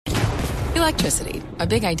Electricity, a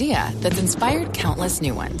big idea that's inspired countless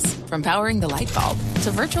new ones. From powering the light bulb to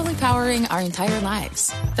virtually powering our entire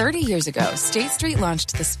lives. 30 years ago, State Street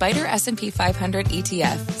launched the Spider S&P 500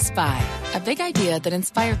 ETF, SPY. A big idea that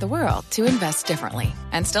inspired the world to invest differently.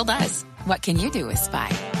 And still does. What can you do with SPY?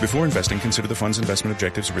 Before investing, consider the fund's investment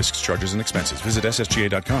objectives, risks, charges, and expenses. Visit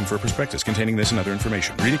ssga.com for a prospectus containing this and other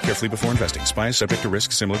information. Read it carefully before investing. SPY is subject to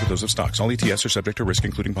risks similar to those of stocks. All ETFs are subject to risk,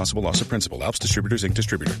 including possible loss of principal. Alps Distributors, Inc.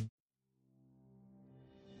 Distributor.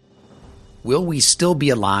 Will we still be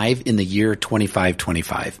alive in the year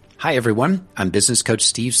 2525? Hi, everyone. I'm business coach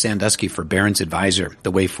Steve Sanduski for Barron's Advisor, the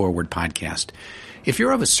Way Forward podcast. If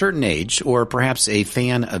you're of a certain age, or perhaps a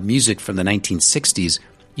fan of music from the 1960s,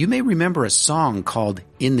 you may remember a song called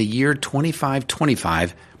In the Year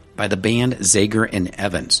 2525 by the band Zager and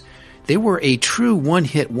Evans. They were a true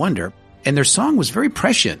one-hit wonder, and their song was very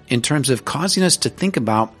prescient in terms of causing us to think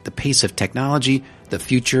about the pace of technology, the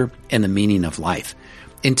future, and the meaning of life.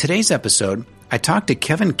 In today's episode, I talked to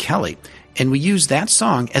Kevin Kelly, and we used that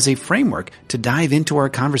song as a framework to dive into our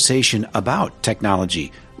conversation about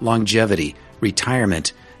technology, longevity,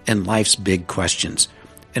 retirement, and life's big questions.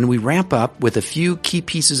 And we wrap up with a few key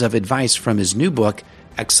pieces of advice from his new book,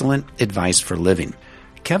 Excellent Advice for Living.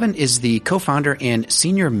 Kevin is the co-founder and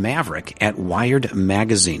senior maverick at Wired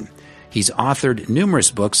Magazine. He's authored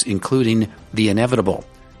numerous books, including The Inevitable,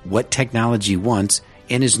 What Technology Wants,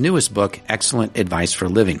 and his newest book, Excellent Advice for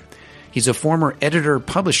Living. He's a former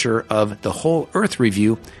editor-publisher of The Whole Earth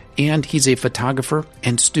Review, and he's a photographer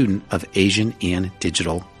and student of Asian and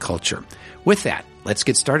digital culture. With that, let's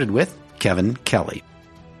get started with Kevin Kelly.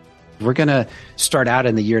 We're going to start out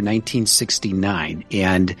in the year 1969,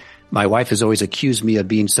 and my wife has always accused me of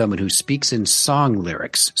being someone who speaks in song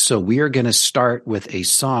lyrics. So we are going to start with a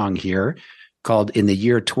song here called In the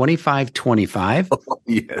Year 2525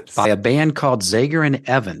 yes. by a band called Zager and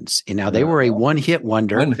Evans. And now they were a one-hit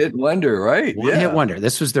wonder. One-hit wonder, right? One-hit wonder.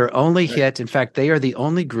 This was their only hit. In fact, they are the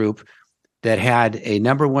only group that had a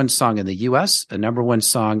number one song in the U.S., a number one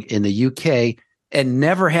song in the U.K., and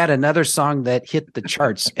never had another song that hit the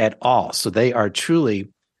charts at all. So they are truly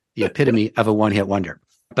the epitome of a one-hit wonder.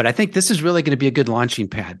 But I think this is really going to be a good launching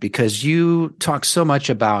pad because you talk so much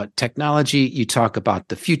about technology, you talk about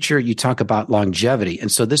the future, you talk about longevity. And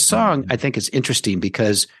so this song, I think, is interesting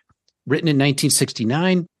because written in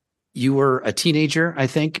 1969, you were a teenager, I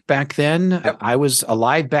think, back then. Yep. I was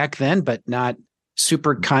alive back then, but not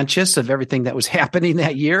super conscious of everything that was happening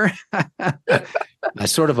that year.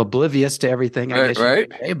 Sort of oblivious to everything, I guess you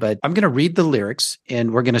could say. But I'm going to read the lyrics,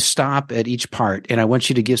 and we're going to stop at each part. And I want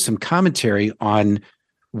you to give some commentary on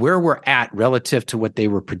where we're at relative to what they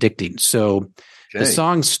were predicting. So the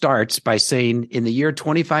song starts by saying, in the year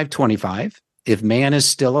 2525, if man is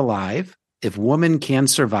still alive, if woman can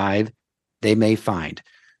survive, they may find.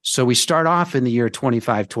 So we start off in the year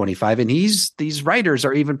 2525, and these writers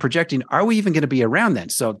are even projecting, are we even going to be around then?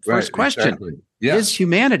 So first question, is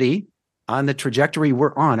humanity on the trajectory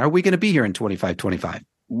we're on? Are we going to be here in 2525?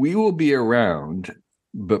 We will be around,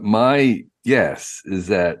 but my guess is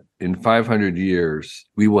that in 500 years,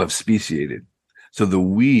 we will have speciated. So the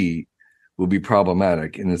we will be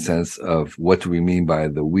problematic in the sense of what do we mean by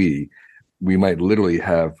the we? We might literally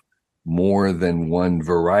have more than one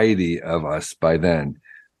variety of us by then.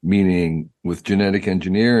 Meaning with genetic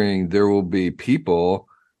engineering, there will be people,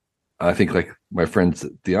 I think like my friends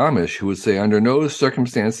the Amish, who would say, under no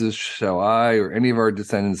circumstances shall I or any of our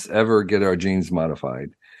descendants ever get our genes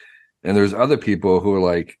modified. And there's other people who are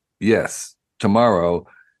like, yes, tomorrow,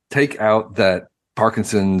 take out that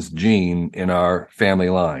Parkinson's gene in our family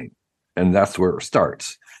line. And that's where it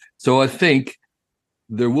starts. So I think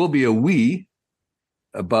there will be a we,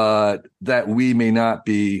 but that we may not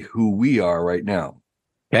be who we are right now.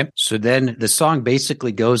 Okay. So then the song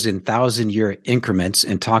basically goes in 1,000-year increments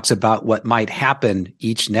and talks about what might happen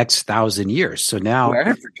each next 1,000 years. So now I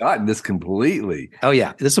have forgotten this completely. Oh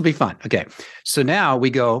yeah, this will be fun. Okay. So now we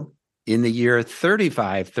go in the year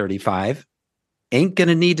 3535. Ain't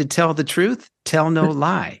gonna need to tell the truth. Tell no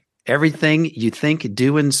lie. Everything you think,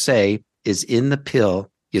 do, and say is in the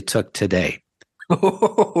pill you took today.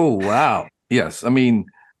 Oh, wow. Yes. I mean,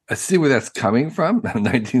 I see where that's coming from,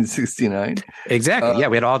 1969. Exactly.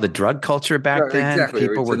 We had all the drug culture back then. Exactly.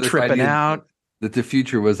 People were tripping out. That the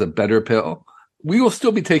future was a better pill. We will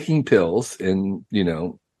still be taking pills in,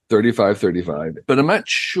 35. But I'm not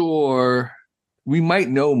sure. We might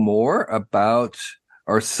know more about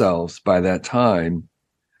ourselves by that time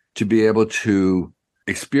to be able to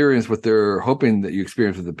experience what they're hoping that you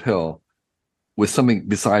experience with the pill with something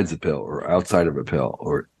besides the pill or outside of a pill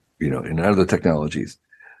or, in other technologies.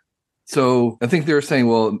 So I think they're saying,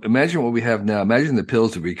 well, imagine what we have now. Imagine the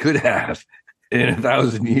pills that we could have in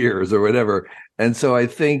 1,000 years or whatever. And so I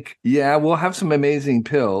think, yeah, we'll have some amazing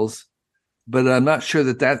pills, but I'm not sure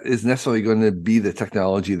that that is necessarily going to be the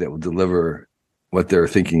technology that will deliver what they're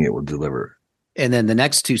thinking it will deliver. And then the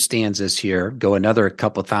next two stanzas here go another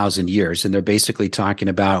couple thousand years, and they're basically talking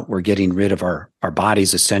about we're getting rid of our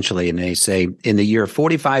bodies essentially. And they say, in the year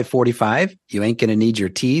 4545, you ain't going to need your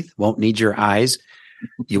teeth, won't need your eyes.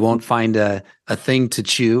 You won't find a thing to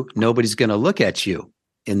chew. Nobody's going to look at you.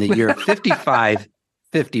 In the year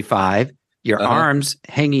 5555, your arms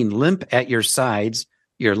hanging limp at your sides,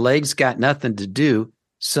 your legs got nothing to do.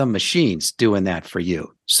 Some machines doing that for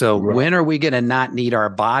you. So when are we going to not need our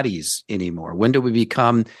bodies anymore? When do we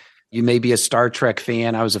become, you may be a Star Trek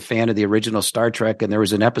fan. I was a fan of the original Star Trek, and there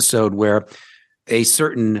was an episode where a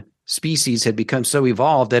certain species had become so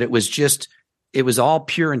evolved that it was all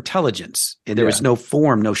pure intelligence. And there was no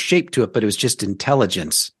form, no shape to it, but it was just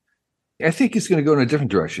intelligence. I think it's going to go in a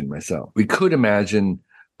different direction myself. We could imagine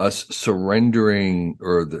us surrendering,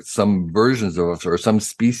 or some versions of us or some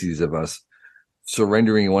species of us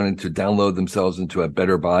surrendering and wanting to download themselves into a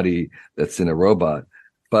better body that's in a robot.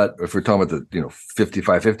 But if we're talking about the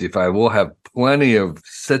 5555, we'll have plenty of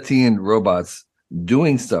sentient robots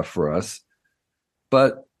doing stuff for us.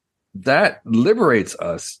 But that liberates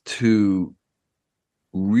us to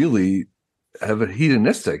really have a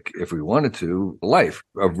hedonistic, if we wanted to, life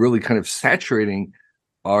of really kind of saturating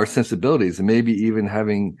our sensibilities and maybe even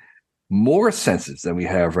having more senses than we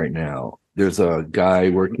have right now. There's a guy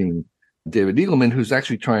working, David Eagleman, who's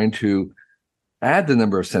actually trying to add the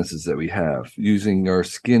number of senses that we have, using our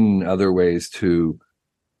skin and other ways to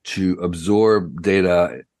absorb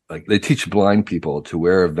data. Like they teach blind people to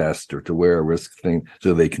wear a vest or to wear a wrist thing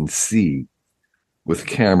so they can see with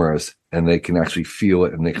cameras, and they can actually feel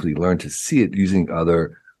it and they actually learn to see it using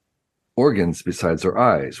other organs besides their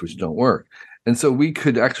eyes, which don't work. And so we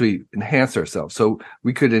could actually enhance ourselves. So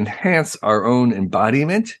we could enhance our own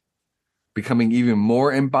embodiment, becoming even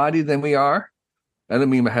more embodied than we are. I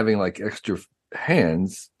don't mean by having like extra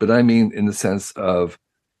hands, but I mean in the sense of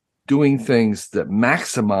doing things that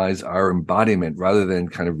maximize our embodiment rather than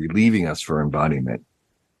kind of relieving us for embodiment,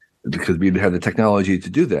 because we'd have the technology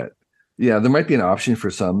to do that. Yeah, there might be an option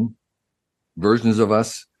for some versions of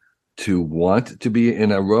us to want to be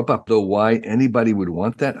in a robot, though why anybody would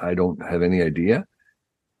want that, I don't have any idea.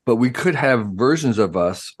 But we could have versions of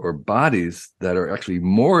us or bodies that are actually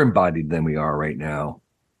more embodied than we are right now.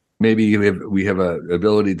 Maybe we have an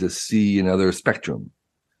ability to see another spectrum.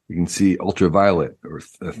 We can see ultraviolet or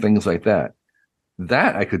things like that.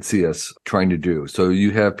 That I could see us trying to do. So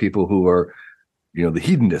you have people who are, the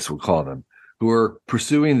hedonists, we'll call them, who are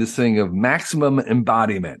pursuing this thing of maximum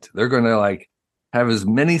embodiment. They're going to have as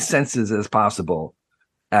many senses as possible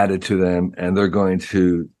added to them, and they're going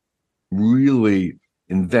to really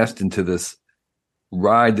invest into this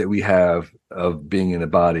ride that we have of being in a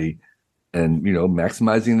body and,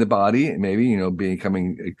 maximizing the body and maybe,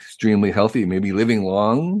 becoming extremely healthy, maybe living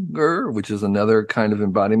longer, which is another kind of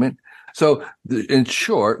embodiment. So in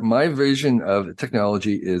short, my vision of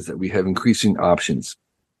technology is that we have increasing options.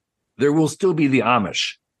 There will still be the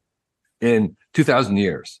Amish in 2,000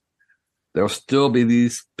 years. There'll still be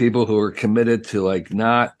these people who are committed to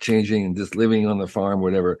not changing and just living on the farm,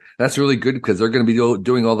 whatever. That's really good because they're going to be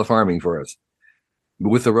doing all the farming for us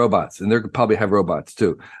with the robots, and they'll probably have robots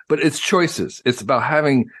too. But it's choices. It's about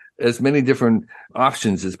having as many different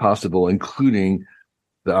options as possible, including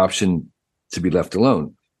the option to be left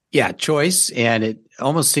alone. Yeah, choice. And it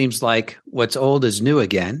almost seems like what's old is new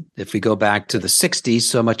again. If we go back to the 60s,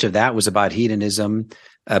 so much of that was about hedonism,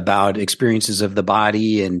 about experiences of the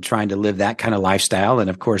body and trying to live that kind of lifestyle. And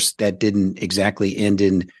of course, that didn't exactly end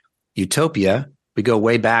in utopia. We go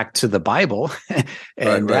way back to the Bible,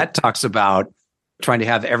 and that talks about trying to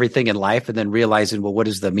have everything in life and then realizing, well, what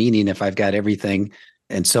is the meaning if I've got everything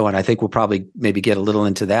and so on. I think we'll probably maybe get a little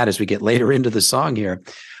into that as we get later into the song here.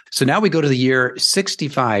 So now we go to the year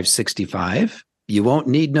 6565. You won't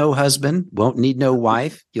need no husband, won't need no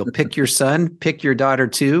wife. You'll pick your son, pick your daughter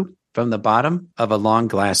too, from the bottom of a long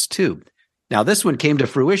glass tube. Now, this one came to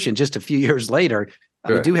fruition just a few years later.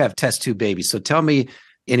 Sure. We do have test tube babies. So tell me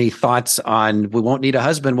any thoughts on we won't need a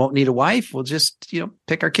husband, won't need a wife. We'll just,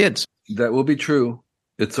 pick our kids. That will be true.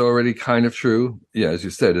 It's already kind of true. Yeah, as you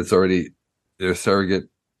said, it's already there's surrogate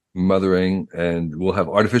mothering, and we'll have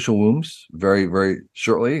artificial wombs very, very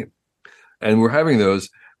shortly. And we're having those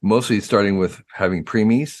mostly starting with having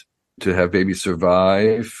preemies to have babies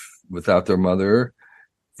survive without their mother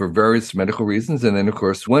for various medical reasons. And then, of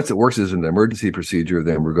course, once it works as an emergency procedure,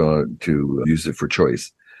 then we're going to use it for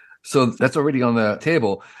choice. So that's already on the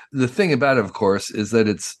table. The thing about it, of course, is that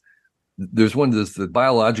there's the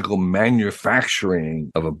biological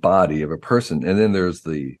manufacturing of a body, of a person, and then there's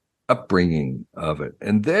the upbringing of it.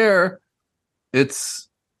 And there, it's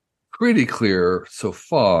pretty clear so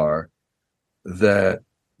far that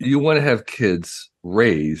you want to have kids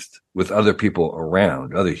raised with other people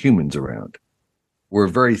around, other humans around. We're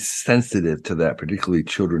very sensitive to that, particularly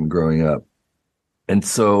children growing up. And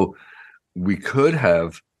so we could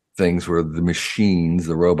have things where the machines,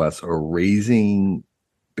 the robots, are raising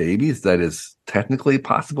babies. That is technically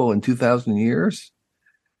possible in 2,000 years.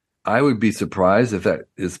 I would be surprised if that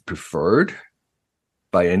is preferred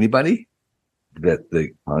by anybody, that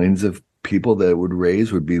the kinds of people that it would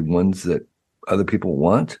raise would be ones that other people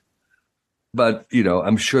want. But,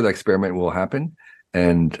 I'm sure the experiment will happen,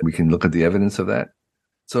 and we can look at the evidence of that.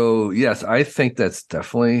 So, yes, I think that's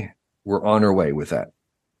definitely, we're on our way with that.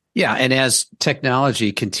 Yeah. And as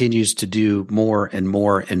technology continues to do more and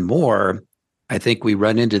more and more, I think we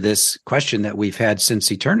run into this question that we've had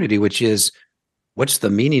since eternity, which is, what's the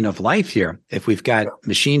meaning of life here? If we've got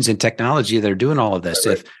machines and technology that are doing all of this,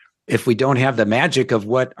 right. If we don't have the magic of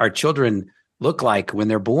what our children look like when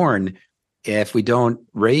they're born, if we don't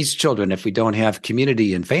raise children, if we don't have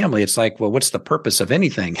community and family, it's like, well, what's the purpose of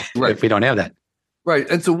anything if we don't have that? Right.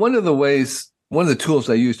 And so one of the tools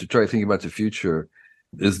I use to try to think about the future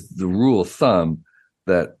is the rule of thumb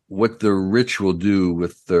that what the rich will do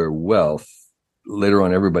with their wealth, later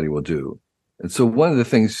on everybody will do. And so one of the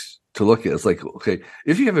things to look at is like, okay,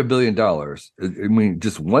 if you have $1 billion,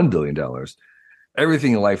 just $1 billion,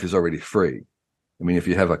 everything in life is already free. I mean, if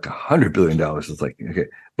you have like $100 billion, it's like, okay.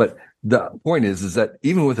 But the point is that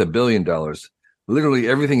even with $1 billion, literally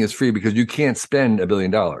everything is free because you can't spend $1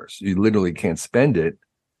 billion. You literally can't spend it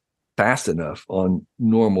fast enough on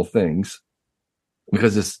normal things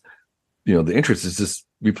because the interest is just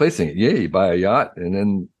replacing it. Yeah, you buy a yacht and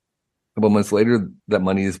then a couple months later, that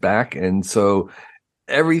money is back. And so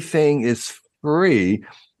everything is free.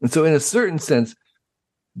 And so in a certain sense,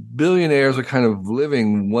 billionaires are kind of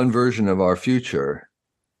living one version of our future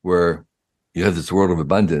where you have this world of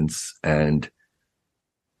abundance and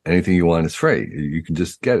anything you want is free. You can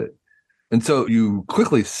just get it. And so you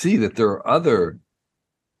quickly see that there are other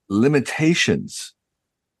limitations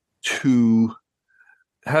to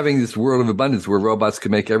having this world of abundance where robots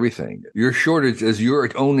can make everything. Your shortage is your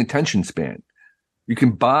own attention span. You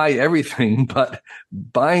can buy everything, but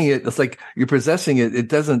buying it's like you're possessing it.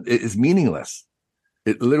 It is meaningless.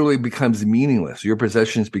 It literally becomes meaningless. Your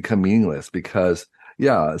possessions become meaningless because,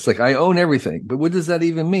 it's like I own everything. But what does that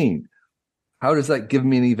even mean? How does that give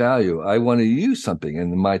me any value? I want to use something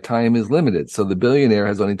and my time is limited. So the billionaire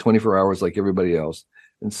has only 24 hours like everybody else.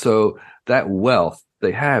 And so that wealth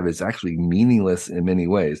they have is actually meaningless in many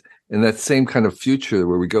ways. And that same kind of future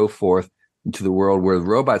where we go forth into the world where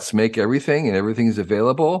robots make everything and everything is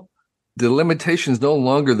available, the limitation is no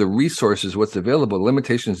longer the resources, what's available. The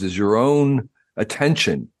limitations is your own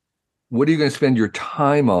attention. What are you going to spend your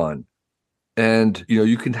time on? And,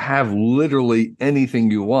 you can have literally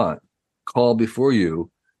anything you want call before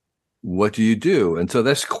you. What do you do? And so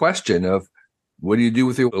this question of what do you do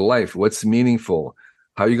with your life? What's meaningful?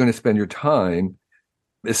 How are you going to spend your time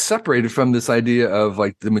is separated from this idea of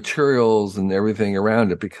like the materials and everything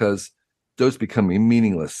around it, because those become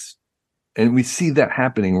meaningless. And we see that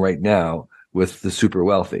happening right now with the super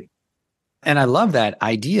wealthy. And I love that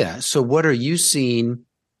idea. So what are you seeing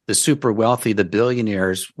the super wealthy, the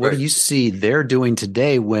billionaires, what do you see they're doing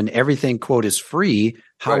today when everything, quote, is free?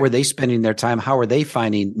 How are they spending their time? How are they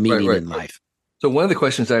finding meaning in life? So one of the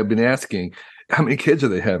questions I've been asking, how many kids are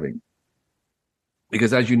they having?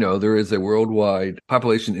 Because as you know, there is a worldwide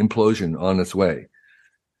population implosion on its way.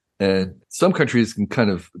 And some countries can kind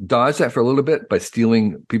of dodge that for a little bit by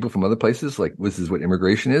stealing people from other places. Like this is what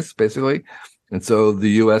immigration is, basically. And so the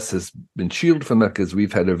U.S. has been shielded from that because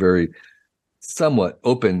we've had a very somewhat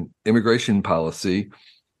open immigration policy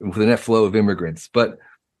with a net flow of immigrants. But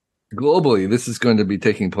globally, this is going to be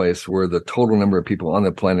taking place where the total number of people on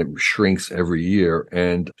the planet shrinks every year.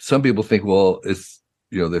 And some people think, well, it's,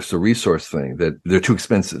 there's a resource thing that they're too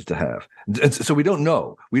expensive to have. And so we don't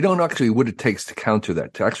know. We don't know actually what it takes to counter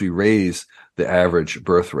that, to actually raise the average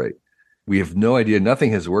birth rate. We have no idea.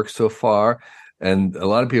 Nothing has worked so far. And a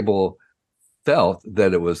lot of people felt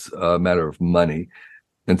that it was a matter of money.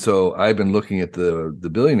 And so I've been looking at the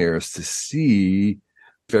billionaires to see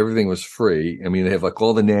if everything was free. I mean, they have like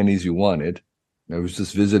all the nannies you wanted. I was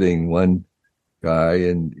just visiting one guy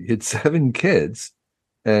and he had 7 kids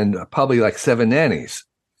and probably like 7 nannies.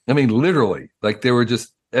 I mean, literally, like they were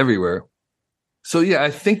just everywhere. So, yeah, I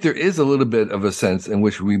think there is a little bit of a sense in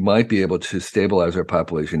which we might be able to stabilize our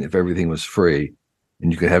population if everything was free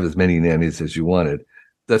and you could have as many nannies as you wanted.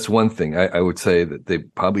 That's one thing. I would say that they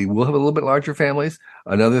probably will have a little bit larger families.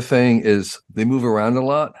 Another thing is they move around a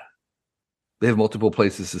lot. They have multiple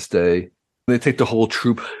places to stay. They take the whole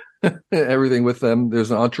troop, everything with them.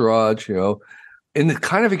 There's an entourage, In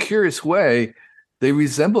kind of a curious way, they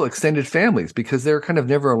resemble extended families because they're kind of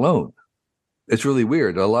never alone. It's really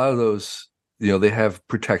weird. A lot of those, they have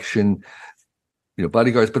protection,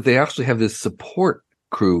 bodyguards, but they actually have this support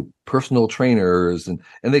crew, personal trainers, and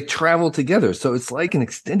they travel together. So it's like an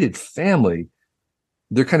extended family.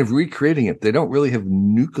 They're kind of recreating it. They don't really have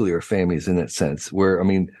nuclear families in that sense where,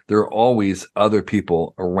 there are always other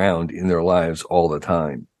people around in their lives all the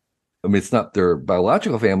time. It's not their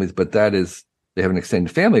biological families, but they have an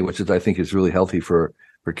extended family, which I think is really healthy for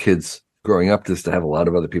kids growing up, just to have a lot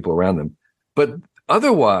of other people around them. But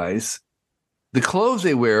otherwise, the clothes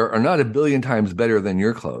they wear are not a billion times better than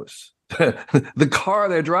your clothes. The car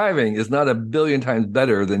they're driving is not a billion times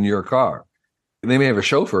better than your car. They may have a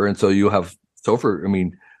chauffeur, and so you have chauffeur.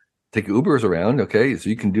 Take Ubers around, okay? So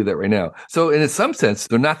you can do that right now. So in some sense,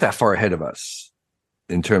 they're not that far ahead of us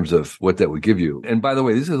in terms of what that would give you. And by the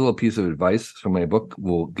way, this is a little piece of advice from my book.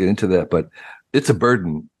 We'll get into that, but it's a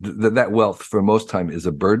burden. That wealth for most time is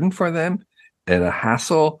a burden for them and a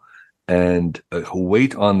hassle and a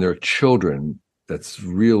weight on their children that's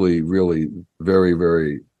really, really very,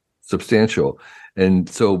 very substantial. And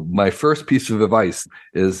so my first piece of advice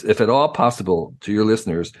is, if at all possible, to your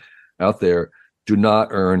listeners out there, do not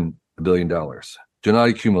earn $1 billion. Do not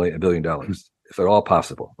accumulate $1 billion, if at all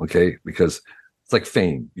possible, okay? Because it's like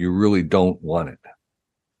fame. You really don't want it.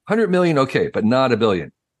 100 million, okay, but not $1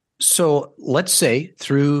 billion. So let's say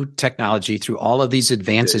through technology, through all of these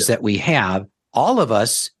advances that we have, all of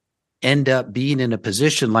us end up being in a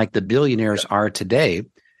position like the billionaires are today.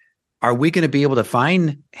 Are we going to be able to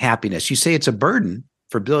find happiness? You say it's a burden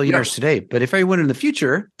for billionaires today, but if everyone in the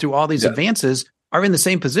future, through all these advances, are in the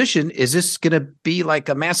same position, is this going to be like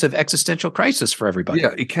a massive existential crisis for everybody?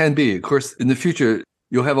 Yeah, it can be. Of course, in the future,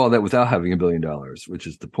 you'll have all that without having $1 billion, which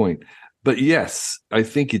is the point. But yes, I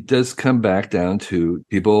think it does come back down to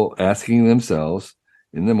people asking themselves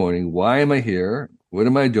in the morning, why am I here? What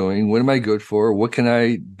am I doing? What am I good for? What can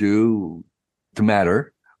I do to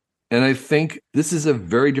matter? And I think this is a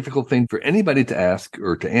very difficult thing for anybody to ask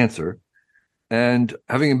or to answer. And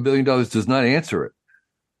having $1 billion does not answer it.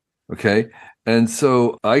 Okay. And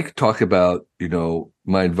so I talk about,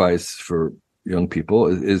 my advice for young people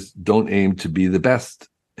is don't aim to be the best,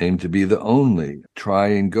 aim to be the only. Try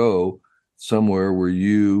and go somewhere where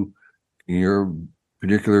your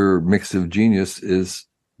particular mix of genius is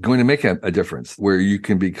going to make a difference, where you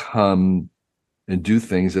can become and do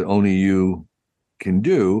things that only you can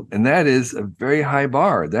do. And that is a very high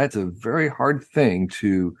bar. That's a very hard thing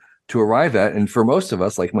to arrive at. And for most of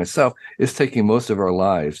us, like myself, it's taking most of our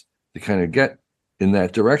lives to kind of get in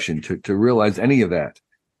that direction, to realize any of that.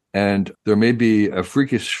 And there may be a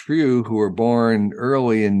freakish few who are born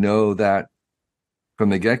early and know that from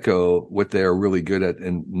the get-go what they're really good at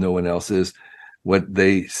and no one else is, what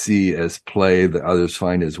they see as play that others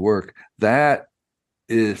find as work. That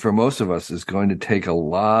is, for most of us, is going to take a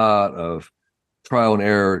lot of trial and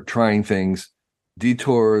error, trying things,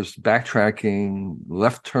 detours, backtracking,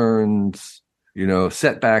 left turns,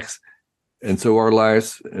 setbacks. And so our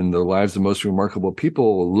lives and the lives of most remarkable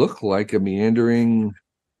people look like a meandering,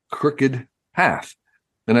 crooked path.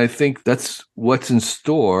 And I think that's what's in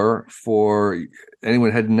store for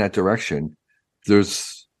anyone heading in that direction.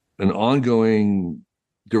 There's an ongoing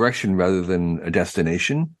direction rather than a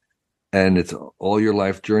destination. And it's all your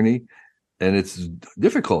life journey. And it's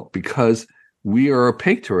difficult because we are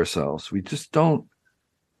opaque to ourselves. We just don't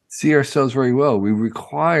see ourselves very well. We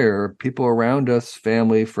require people around us,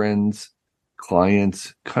 family, friends,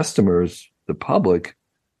 clients, customers, the public,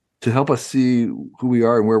 to help us see who we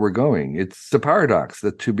are and where we're going. It's a paradox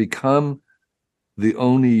that to become the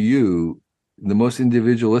only you, the most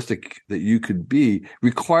individualistic that you could be,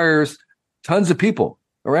 requires tons of people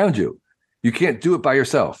around you. You can't do it by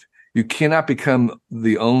yourself. You cannot become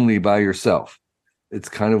the only by yourself. It's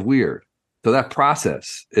kind of weird. So that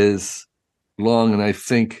process is long, and I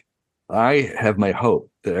think I have my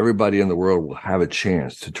hope that everybody in the world will have a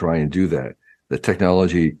chance to try and do that. The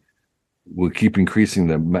technology will keep increasing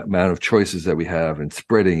the amount of choices that we have and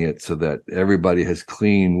spreading it so that everybody has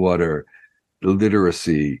clean water,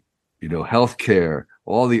 literacy, healthcare,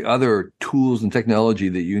 all the other tools and technology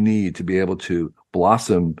that you need to be able to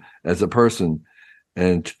blossom as a person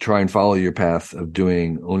and to try and follow your path of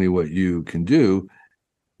doing only what you can do.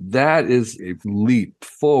 that is a leap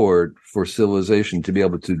forward for civilization to be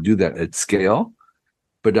able to do that at scale.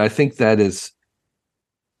 But I think that is,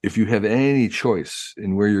 if you have any choice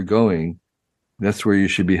in where you're going, that's where you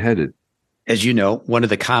should be headed. As you know, one of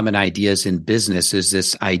the common ideas in business is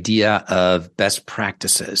this idea of best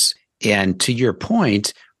practices. And to your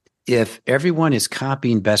point, if everyone is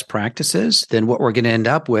copying best practices, then what we're going to end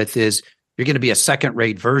up with is you're going to be a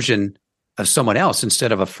second-rate version of someone else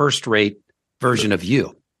instead of a first-rate version of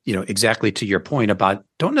you. You know, exactly to your point about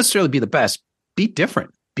don't necessarily be the best, be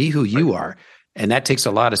different, be who you are. And that takes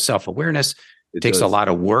a lot of self-awareness. It takes a lot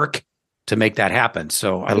of work to make that happen.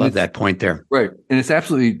 So I love that point there. Right. And it's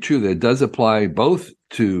absolutely true that it does apply both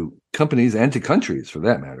to companies and to countries for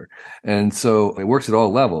that matter. And so it works at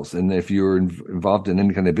all levels. And if you're involved in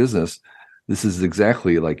any kind of business, this is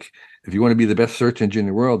exactly like, if you want to be the best search engine in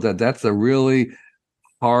the world, that's a really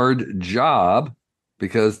hard job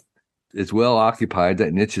because it's well occupied.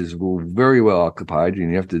 That niche is very well occupied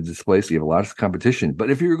and you have to displace, you have a lot of competition. But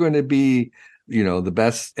if you're going to be, the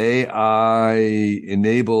best AI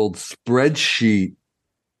enabled spreadsheet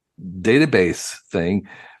database thing,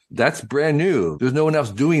 that's brand new. There's no one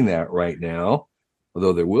else doing that right now,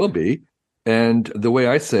 although there will be. And the way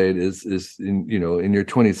I say it is in your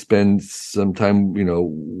 20s, spend some time,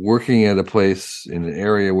 working at a place in an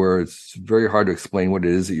area where it's very hard to explain what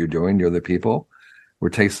it is that you're doing to other people, where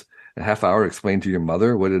it takes a half hour to explain to your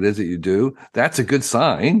mother what it is that you do. That's a good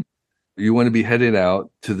sign. You want to be headed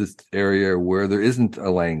out to this area where there isn't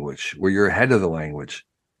a language, where you're ahead of the language.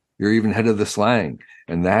 You're even ahead of the slang.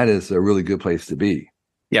 And that is a really good place to be.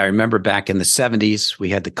 Yeah, I remember back in the 70s, we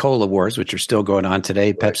had the cola wars, which are still going on today,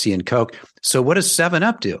 right. Pepsi and Coke. So what does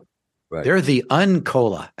 7-Up do? Right. They're the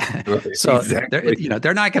uncola. Right. So exactly.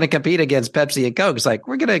 they're not going to compete against Pepsi and Coke. It's like,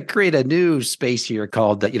 we're going to create a new space here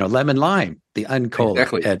called, lemon lime, the uncola.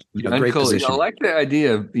 Exactly. At, great position. I like the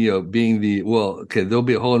idea of, being there'll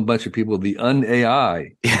be a whole bunch of people, the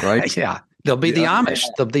un-AI, right? Yeah. They'll be the Amish.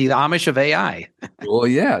 They'll be the Amish of AI. Well,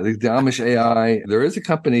 yeah, the Amish AI. There is a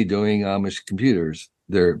company doing Amish computers.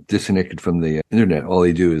 They're disconnected from the internet. All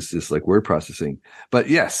they do is just like word processing. But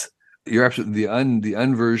yes, you're absolutely the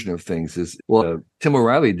unversion of things is, Tim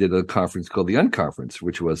O'Reilly did a conference called the Unconference,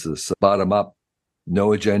 which was this bottom up,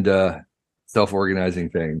 no agenda, self-organizing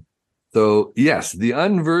thing. So yes, the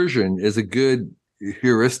unversion is a good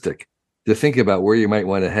heuristic to think about where you might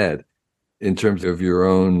want to head in terms of your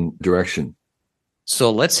own direction.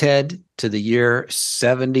 So let's head to the year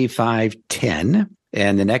 7510.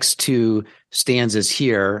 And the next two stanzas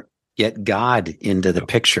here get God into the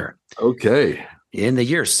picture. Okay. In the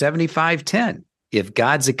year 7510, if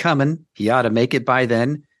God's a-coming, he ought to make it by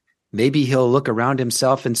then. Maybe he'll look around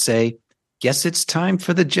himself and say, guess it's time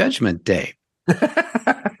for the judgment day.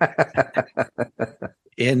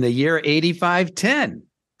 In the year 8510,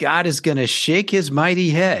 God is going to shake his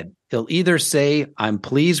mighty head. He'll either say, I'm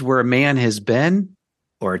pleased where a man has been,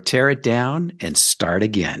 or tear it down and start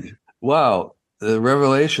again. Wow. The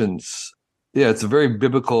Revelations, it's a very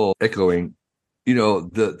biblical echoing.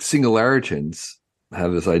 The Singularitarians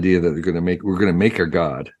have this idea that we're going to make our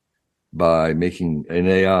God by making an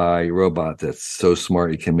AI robot that's so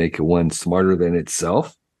smart it can make one smarter than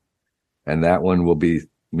itself. And that one will be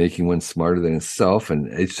making one smarter than itself.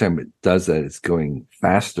 And each time it does that, it's going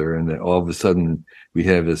faster. And then all of a sudden we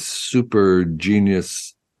have a super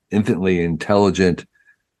genius, infinitely intelligent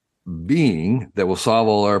being that will solve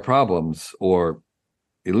all our problems or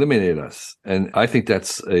eliminate us. And I think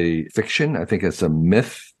that's a fiction. I think it's a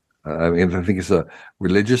myth. I think it's a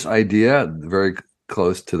religious idea, very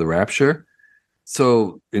close to the rapture.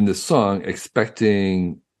 So in the song,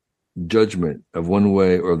 expecting judgment of one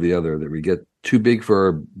way or the other, that we get too big for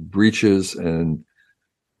our breaches and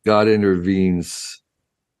God intervenes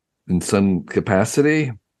in some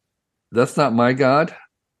capacity. That's not my God.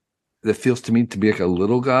 That feels to me to be like a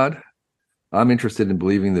little God. I'm interested in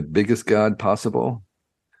believing the biggest God possible.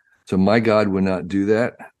 So my God would not do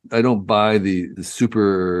that. I don't buy the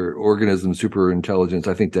super organism, super intelligence.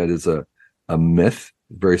 I think that is a myth,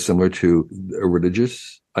 very similar to a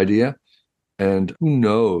religious idea. And who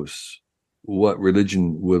knows what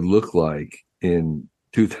religion would look like in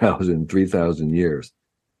 2,000, 3,000 years.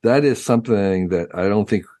 That is something that I don't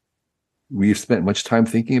think we've spent much time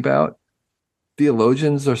thinking about.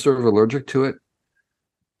 Theologians are sort of allergic to it.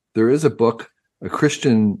 There is a book, a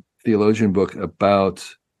Christian theologian book about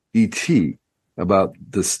E.T., about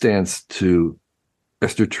the stance to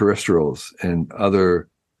extraterrestrials and other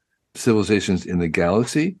civilizations in the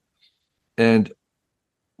galaxy. And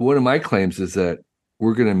one of my claims is that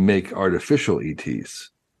we're going to make artificial ETs,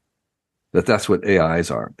 that's what AIs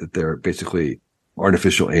are, that they're basically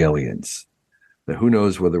artificial aliens. that who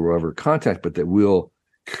knows whether we'll ever contact, but that we'll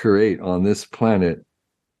create on this planet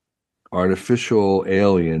artificial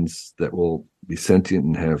aliens that will be sentient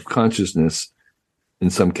and have consciousness in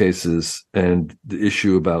some cases. And the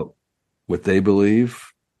issue about what they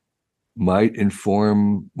believe might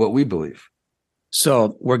inform what we believe.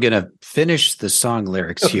 So we're going to finish the song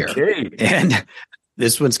lyrics here. Okay. And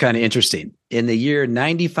this one's kind of interesting. In the year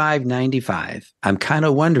 9595, I'm kind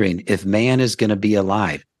of wondering if man is going to be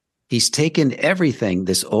alive. He's taken everything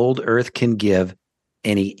this old earth can give,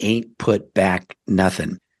 and he ain't put back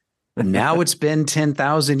nothing. Now it's been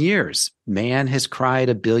 10,000 years. Man has cried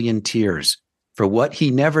a billion tears. For what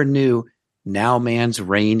he never knew, now man's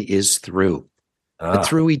reign is through. But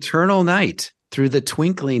through eternal night, through the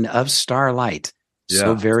twinkling of starlight,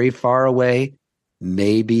 so very far away,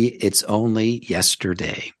 maybe it's only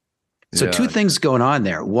yesterday. So two things going on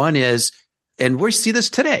there. One is, and we see this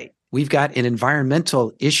today, we've got an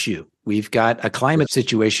environmental issue. We've got a climate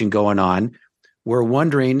situation going on. We're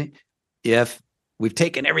wondering if we've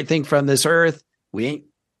taken everything from this earth, we ain't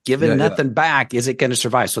given nothing back. Is it going to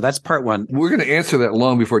survive? So that's part one. We're going to answer that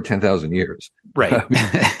long before 10,000 years. Right.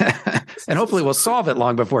 And hopefully we'll solve it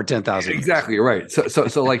long before 10,000 years. Exactly right.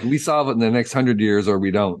 So like we solve it in the next 100 years or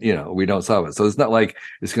we don't solve it. So it's not like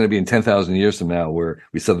it's going to be in 10,000 years from now where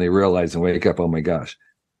we suddenly realize and wake up, oh my gosh.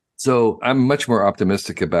 So I'm much more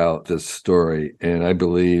optimistic about this story. And I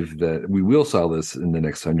believe that we will solve this in the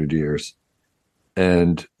next 100 years.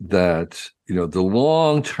 And that, the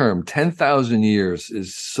long term, 10,000 years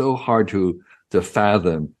is so hard to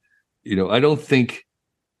fathom. I don't think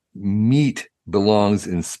meat belongs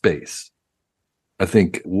in space. I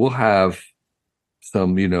think we'll have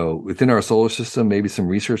some, within our solar system, maybe some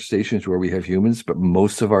research stations where we have humans, but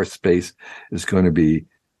most of our space is going to be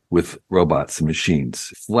with robots and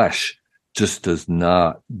machines. Flesh just does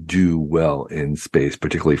not do well in space,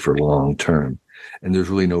 particularly for long term. And there's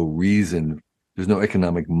really no reason. There's no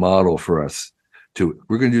economic model for us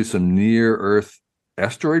we're going to do some near Earth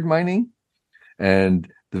asteroid mining. And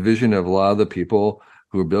the vision of a lot of the people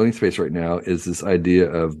who are building space right now is this idea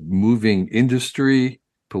of moving industry,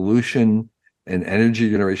 pollution, and energy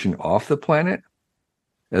generation off the planet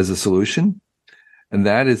as a solution. And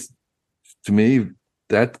that is, to me,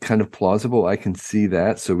 that kind of plausible. I can see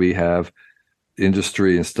that. So we have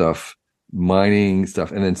industry and stuff, mining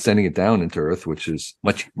stuff, and then sending it down into Earth, which is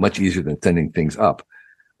much, much easier than sending things up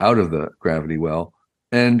out of the gravity well.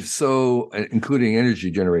 And so, including energy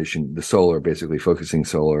generation, the solar, basically focusing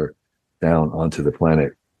solar down onto the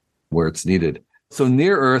planet where it's needed. So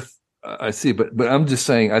near Earth, I see, but I'm just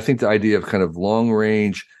saying, I think the idea of kind of long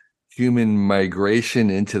range human migration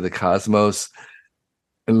into the cosmos,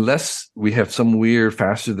 unless we have some weird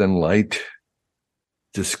faster than light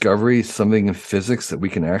discovery, something in physics that we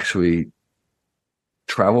can actually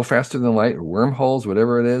travel faster than light, or wormholes,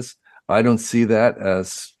 whatever it is, I don't see that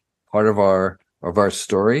as part of our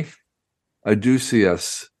story. I do see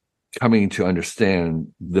us coming to understand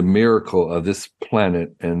the miracle of this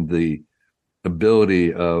planet and the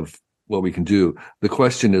ability of what we can do. The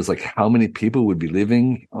question is, like, how many people would be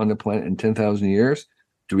living on the planet in 10,000 years?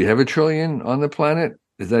 Do we have 1 trillion on the planet?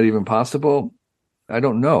 Is that even possible? I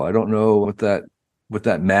don't know. I don't know what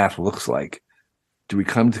that math looks like. Do we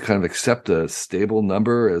come to kind of accept a stable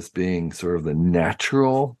number as being sort of the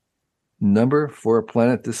natural number for a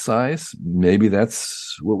planet this size? Maybe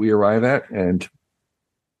that's what we arrive at. And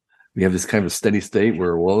we have this kind of steady state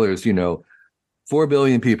where, well, there's, 4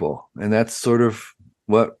 billion people, and that's sort of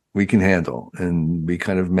what we can handle. And we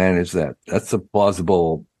kind of manage that. That's a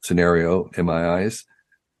plausible scenario in my eyes.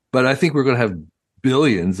 But I think we're going to have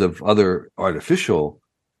billions of other artificial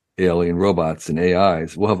alien robots and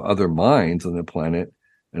AIs. We'll have other minds on the planet.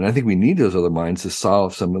 And I think we need those other minds to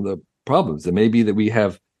solve some of the problems. It may be that we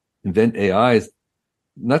invent AIs,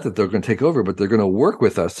 not that they're going to take over, but they're going to work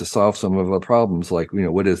with us to solve some of the problems, like,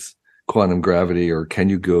 what is quantum gravity, or can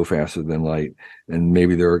you go faster than light? And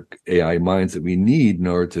maybe there are AI minds that we need in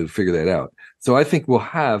order to figure that out. So I think we'll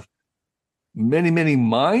have many, many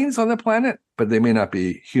minds on the planet, but they may not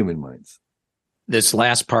be human minds. This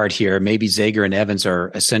last part here, maybe Zager and Evans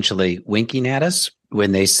are essentially winking at us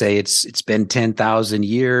when they say it's been 10,000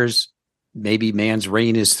 years. Maybe man's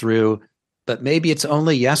reign is through, but maybe it's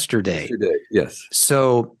only yesterday. Yesterday, yes.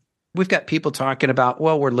 So we've got people talking about,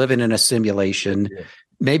 well, we're living in a simulation. Yeah.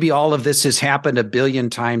 Maybe all of this has happened 1 billion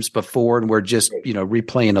times before, and we're just,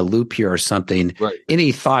 replaying a loop here or something. Right.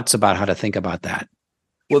 Any thoughts about how to think about that?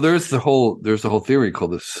 Well, there's the whole theory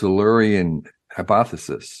called the Silurian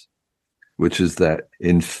hypothesis, which is that,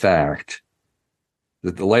 in fact,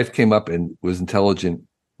 that the life came up and was intelligent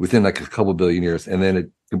within like a couple billion years, and then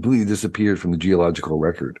it completely disappeared from the geological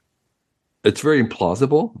record. It's very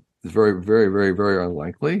implausible. It's very, very, very, very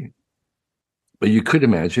unlikely. But you could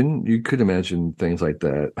imagine things like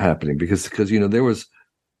that happening because there was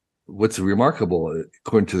what's remarkable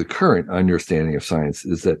according to the current understanding of science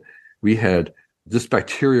is that we had this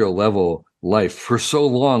bacterial level life for so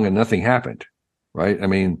long and nothing happened, right? I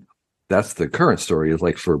mean, that's the current story is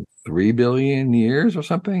like for 3 billion years or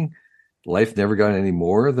something, life never got any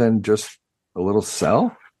more than just a little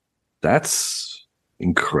cell. That's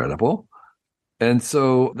incredible. And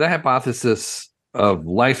so the hypothesis of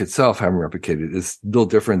life itself having replicated is a little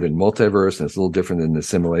different than multiverse, and it's a little different than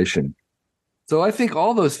assimilation. So I think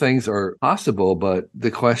all those things are possible, but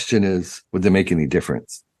the question is, would they make any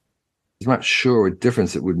difference? I'm not sure what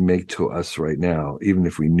difference it would make to us right now, even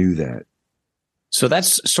if we knew that. So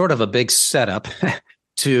that's sort of a big setup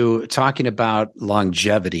to talking about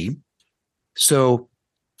longevity. So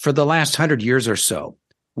for the last 100 years or so,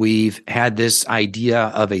 we've had this idea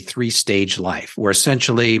of a 3-stage life where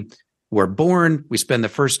essentially we're born, we spend the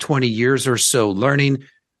first 20 years or so learning,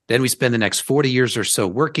 then we spend the next 40 years or so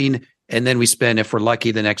working, and then we spend, if we're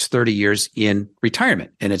lucky, the next 30 years in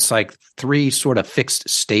retirement. And it's like 3 sort of fixed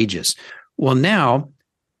stages. Well, now,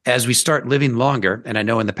 as we start living longer, and I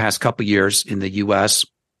know in the past couple of years in the U.S.,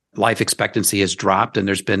 life expectancy has dropped, and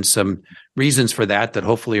there's been some reasons for that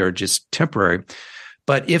hopefully are just temporary.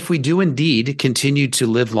 But if we do indeed continue to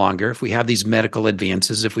live longer, if we have these medical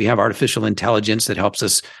advances, if we have artificial intelligence that helps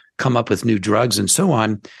us come up with new drugs and so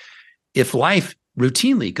on, if life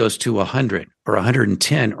routinely goes to 100 or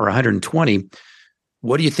 110 or 120,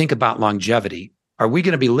 what do you think about longevity? Are we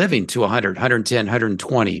going to be living to 100, 110,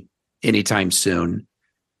 120 anytime soon?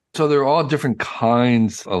 So there are all different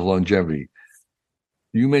kinds of longevity.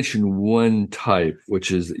 You mentioned one type,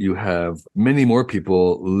 which is that you have many more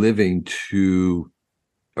people living to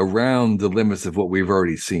around the limits of what we've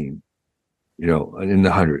already seen, in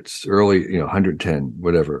the hundreds, early, 110,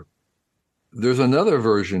 whatever. There's another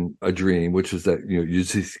version, a dream, which is that, you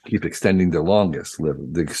just keep extending the longest,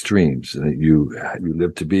 the extremes, and you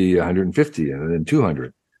live to be 150 and then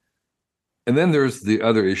 200. And then there's the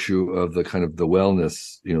other issue of the kind of the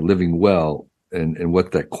wellness, living well and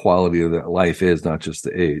what that quality of that life is, not just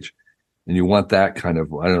the age. And you want that kind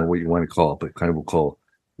of, I don't know what you want to call it, but kind of we'll call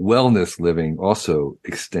wellness living also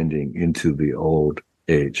extending into the old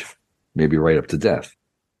age, maybe right up to death.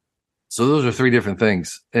 So those are 3 different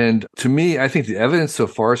things. And to me, I think the evidence so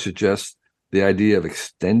far suggests the idea of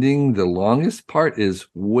extending the longest part is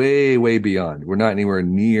way, way beyond. We're not anywhere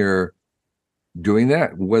near doing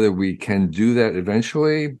that. Whether we can do that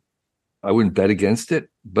eventually, I wouldn't bet against it,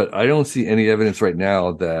 but I don't see any evidence right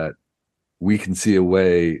now that we can see a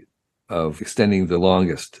way of extending the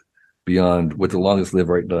longest beyond what the longest live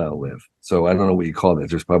right now live. So I don't know what you call that.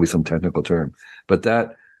 There's probably some technical term, but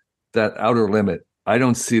that outer limit, I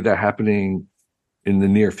don't see that happening in the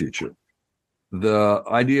near future. The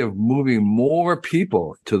idea of moving more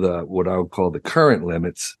people to what I would call the current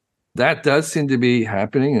limits, that does seem to be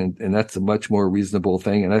happening, and that's a much more reasonable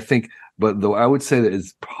thing. And I think, but though I would say that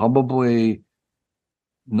it's probably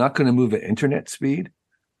not going to move at internet speed.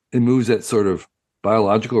 It moves at sort of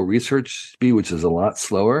biological research speed, which is a lot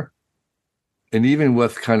slower. And even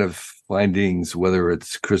with kind of findings, whether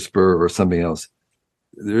it's CRISPR or something else,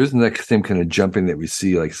 there isn't that same kind of jumping that we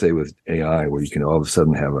see, like say with AI, where you can all of a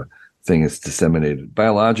sudden have a thing that's disseminated.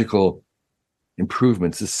 Biological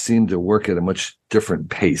improvements just seem to work at a much different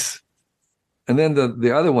pace. And then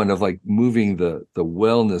the other one of like moving the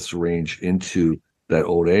wellness range into that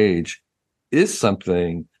old age is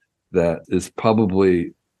something that is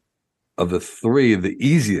probably, of the 3, the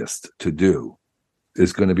easiest to do.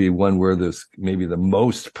 Is going to be one where there's maybe the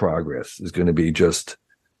most progress is going to be just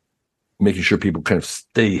making sure people kind of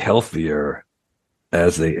stay healthier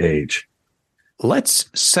as they age. Let's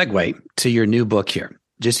segue to your new book here.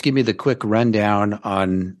 Just give me the quick rundown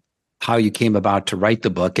on how you came about to write the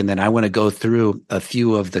book, and then I want to go through a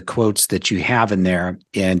few of the quotes that you have in there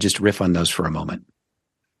and just riff on those for a moment.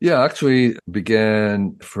 Yeah, actually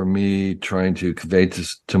began for me trying to convey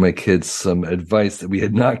to my kids some advice that we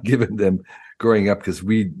had not given them growing up, because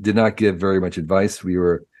we did not give very much advice.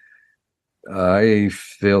 I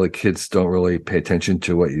feel that kids don't really pay attention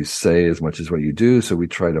to what you say as much as what you do. So we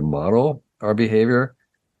try to model our behavior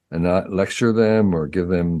and not lecture them or give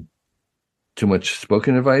them too much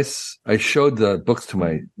spoken advice. I showed the books to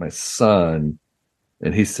my son,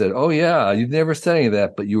 and he said, "Oh yeah, you've never said any of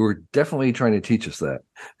that, but you were definitely trying to teach us that."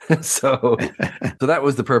 so that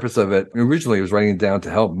was the purpose of it. Originally, I was writing it down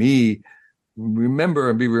to help me remember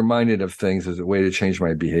and be reminded of things as a way to change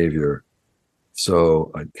my behavior.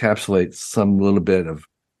 So I encapsulate some little bit of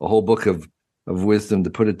a whole book of of wisdom to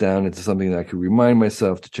put it down into something that I could remind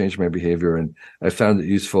myself to change my behavior. And I found it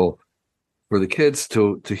useful for the kids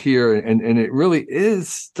to hear. And it really is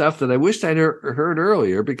stuff that I wished I'd heard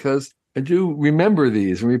earlier, because I do remember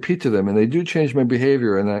these and repeat to them, and they do change my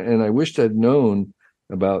behavior. And I wished I'd known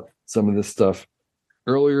about some of this stuff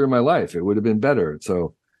earlier in my life. It would have been better.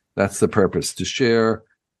 So that's the purpose, to share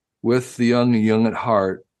with the young at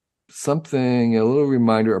heart, something, a little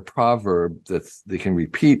reminder, a proverb that they can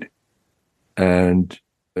repeat and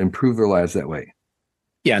improve their lives that way.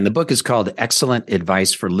 Yeah, and the book is called Excellent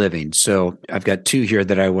Advice for Living. So I've got two here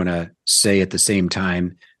that I want to say at the same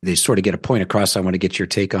time. They sort of get a point across. I want to get your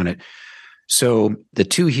take on it. So the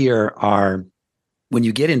two here are, when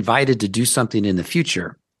you get invited to do something in the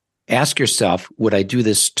future, ask yourself, would I do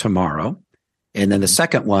this tomorrow? And then the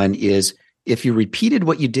second one is, if you repeated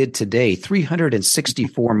what you did today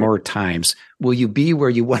 364 more times, will you be where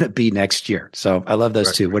you want to be next year? So I love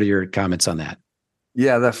those two. What are your comments on that?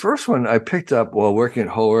 Yeah, that first one I picked up while working at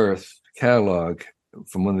Whole Earth catalog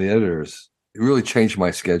from one of the editors. It really changed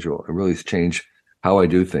my schedule. It really changed how I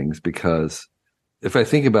do things, because if I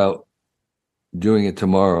think about doing it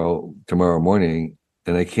tomorrow morning,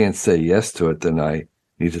 and I can't say yes to it, then I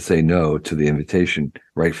need to say no to the invitation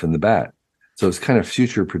right from the bat. So it's kind of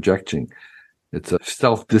future projecting. It's a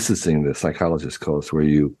self-distancing, the psychologists call it, where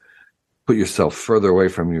you put yourself further away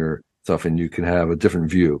from yourself and you can have a different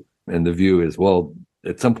view. And the view is, well,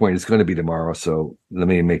 at some point it's going to be tomorrow, so let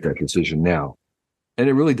me make that decision now. And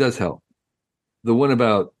it really does help. The one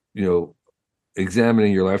about,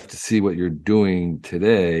 examining your life to see what you're doing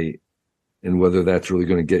today and whether that's really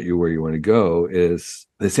going to get you where you want to go is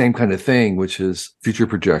the same kind of thing, which is future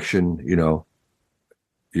projection.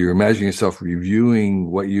 You're imagining yourself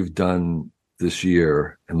reviewing what you've done this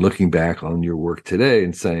year and looking back on your work today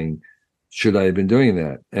and saying, should I have been doing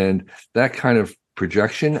that? And that kind of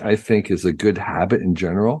projection, I think, is a good habit in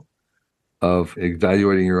general of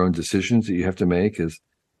evaluating your own decisions that you have to make. Is,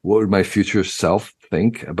 what would my future self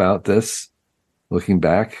think about this looking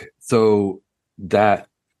back? So that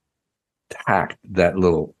tact, that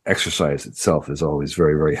little exercise itself is always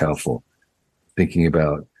very, very helpful. Thinking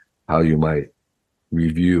about how you might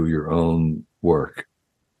review your own work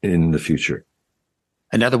in the future.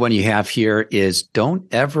 Another one you have here is,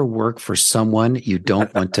 don't ever work for someone you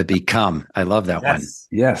don't want to become. I love that one.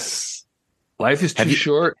 Yes. Life is too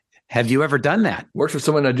short. Have you ever done that? Worked for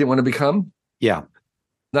someone I didn't want to become? Yeah.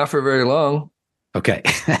 Not for very long. Okay.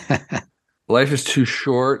 Life is too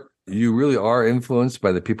short. You really are influenced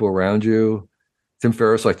by the people around you. Tim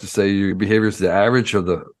Ferriss likes to say your behavior is the average of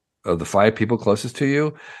the 5 people closest to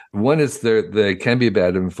you. One is they can be a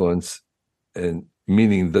bad influence, and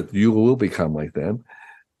meaning that you will become like them.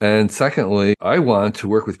 And secondly, I want to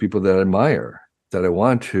work with people that I admire, that I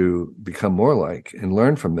want to become more like and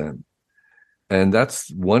learn from them. And that's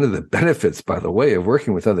one of the benefits, by the way, of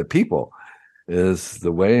working with other people, is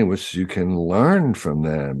the way in which you can learn from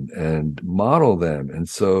them and model them. And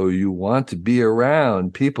so you want to be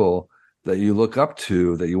around people that you look up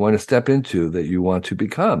to, that you want to step into, that you want to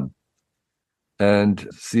become, and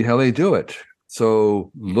see how they do it.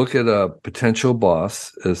 So look at a potential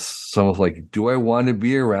boss as someone like, do I want to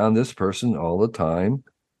be around this person all the time?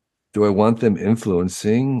 Do I want them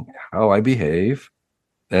influencing how I behave?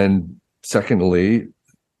 And secondly,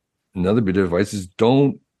 another bit of advice is,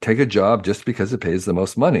 don't take a job just because it pays the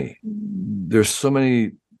most money. There's so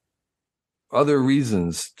many other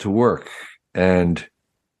reasons to work, and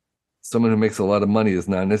someone who makes a lot of money is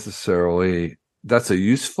not necessarily, that's a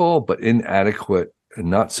useful but inadequate and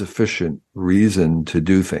not sufficient reason to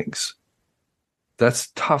do things. That's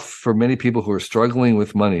tough for many people who are struggling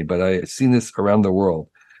with money, but I've seen this around the world.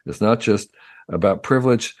 It's not just about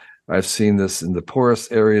privilege. I've seen this in the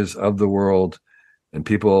poorest areas of the world, and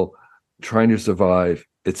people trying to survive.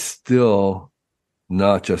 It's still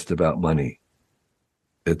not just about money.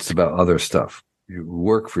 It's about other stuff. You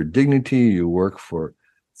work for dignity, you work for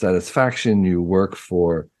satisfaction, you work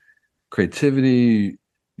for creativity,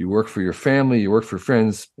 you work for your family, you work for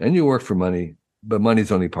friends, and you work for money, but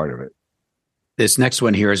money's only part of it. This next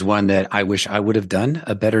one here is one that I wish I would have done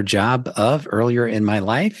a better job of earlier in my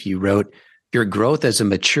life. You wrote, your growth as a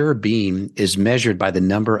mature being is measured by the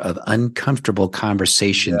number of uncomfortable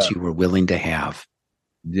conversations you were willing to have.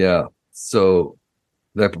 Yeah. So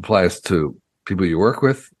that applies to people you work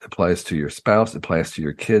with, applies to your spouse, applies to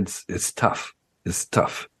your kids. It's tough. It's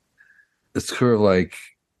tough. It's sort of like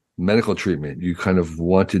medical treatment. You kind of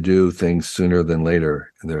want to do things sooner than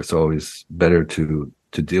later. And there's always better to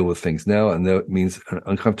deal with things now. And that means an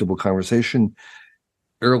uncomfortable conversation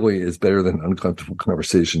early is better than uncomfortable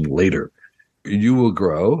conversation later. You will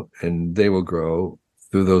grow and they will grow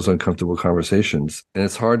through those uncomfortable conversations. And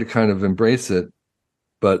it's hard to kind of embrace it,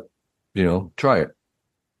 but, try it.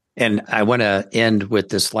 And I want to end with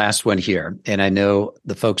this last one here. And I know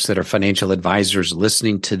the folks that are financial advisors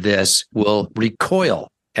listening to this will recoil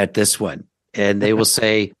at this one. And they will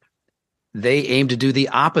say they aim to do the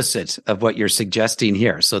opposite of what you're suggesting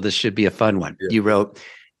here. So this should be a fun one. Yeah. You wrote,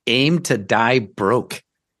 aim to die broke.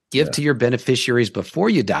 Give to your beneficiaries before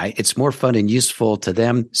you die. It's more fun and useful to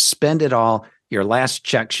them. Spend it all. Your last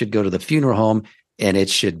check should go to the funeral home and it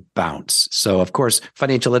should bounce. So, of course,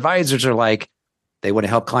 financial advisors are like, they want to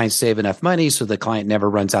help clients save enough money so the client never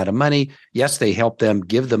runs out of money. Yes, they help them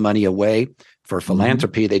give the money away for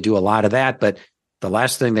philanthropy. They do a lot of that. But the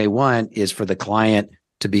last thing they want is for the client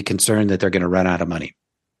to be concerned that they're going to run out of money.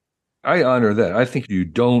 I honor that. I think you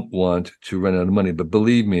don't want to run out of money. But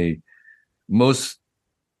believe me, most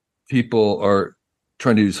people are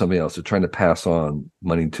trying to do something else. They're trying to pass on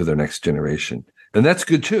money to their next generation. And that's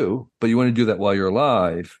good too. But you want to do that while you're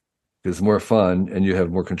alive because it's more fun and you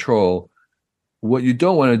have more control. What you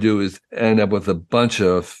don't want to do is end up with a bunch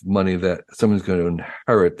of money that someone's going to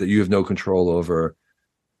inherit that you have no control over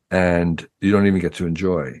and you don't even get to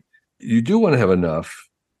enjoy. You do want to have enough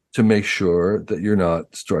to make sure that you're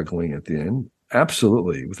not struggling at the end.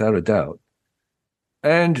 Absolutely, without a doubt.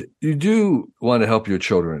 And you do want to help your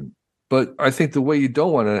children. But I think the way you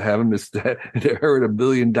don't want to have them is to inherit $1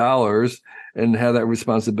 billion and have that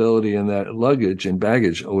responsibility and that luggage and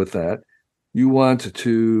baggage with that. You want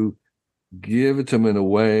to give it to them in a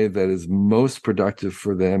way that is most productive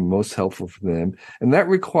for them, most helpful for them. And that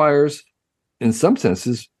requires, in some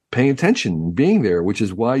senses, paying attention and being there, which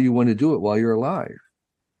is why you want to do it while you're alive.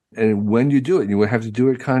 And when you do it, you have to do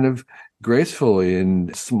it kind of gracefully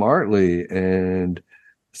and smartly and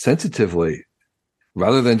sensitively,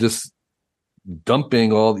 rather than just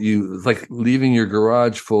dumping it's like leaving your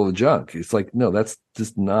garage full of junk. It's like, no, that's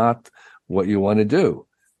just not what you want to do.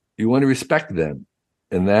 You want to respect them.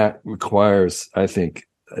 And that requires, I think,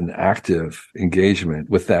 an active engagement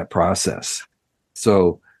with that process.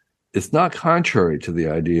 So it's not contrary to the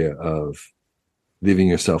idea of leaving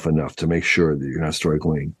yourself enough to make sure that you're not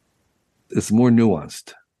struggling. It's more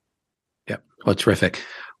nuanced. Yep. Well, terrific.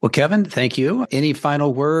 Well, Kevin, thank you. Any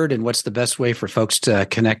final word, and what's the best way for folks to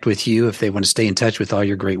connect with you if they want to stay in touch with all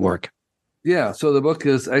your great work? Yeah. So the book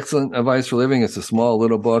is Excellent Advice for Living. It's a small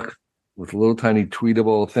little book with little tiny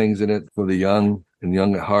tweetable things in it for the young and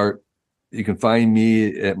young at heart. You can find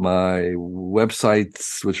me at my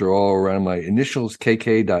websites, which are all around my initials,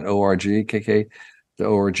 kk.org,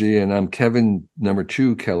 kk.org. And I'm Kevin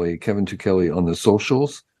 2 Kelly, Kevin 2 Kelly on the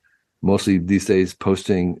socials, mostly these days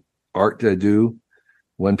posting art that I do,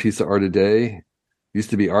 one piece of art a day.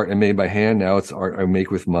 Used to be art I made by hand. Now it's art I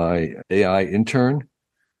make with my AI intern.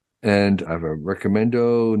 And I have a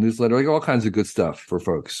recommendo newsletter, like all kinds of good stuff for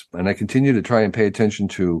folks. And I continue to try and pay attention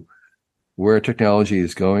to where technology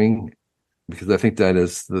is going, because I think that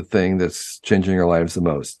is the thing that's changing our lives the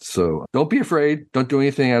most. So don't be afraid. Don't do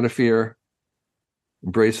anything out of fear.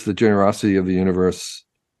 Embrace the generosity of the universe.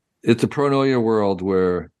 It's a pronoia world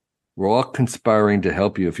where we're all conspiring to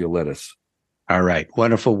help you if you'll let us. All right.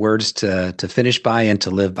 Wonderful words to finish by and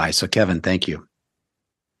to live by. So, Kevin, thank you.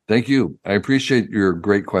 Thank you. I appreciate your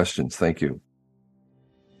great questions. Thank you.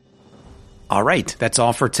 All right. That's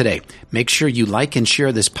all for today. Make sure you like and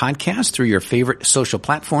share this podcast through your favorite social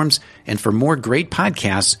platforms. And for more great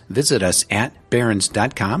podcasts, visit us at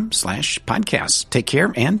barons.com/podcasts. Take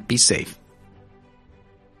care and be safe.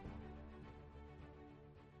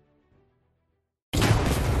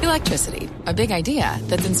 Electricity, a big idea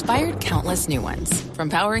that's inspired countless new ones. From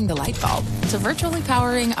powering the light bulb to virtually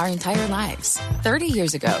powering our entire lives. 30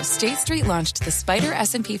 years ago, State Street launched the Spider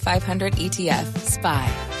S&P 500 ETF,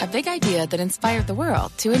 SPY. A big idea that inspired the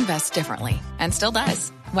world to invest differently. And still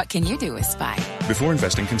does. What can you do with SPY? Before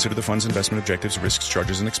investing, consider the fund's investment objectives, risks,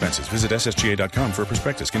 charges, and expenses. Visit ssga.com for a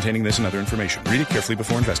prospectus containing this and other information. Read it carefully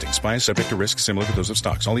before investing. SPY is subject to risks similar to those of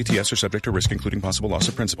stocks. All ETFs are subject to risk, including possible loss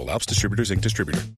of principal. Alps Distributors, Inc. Distributor.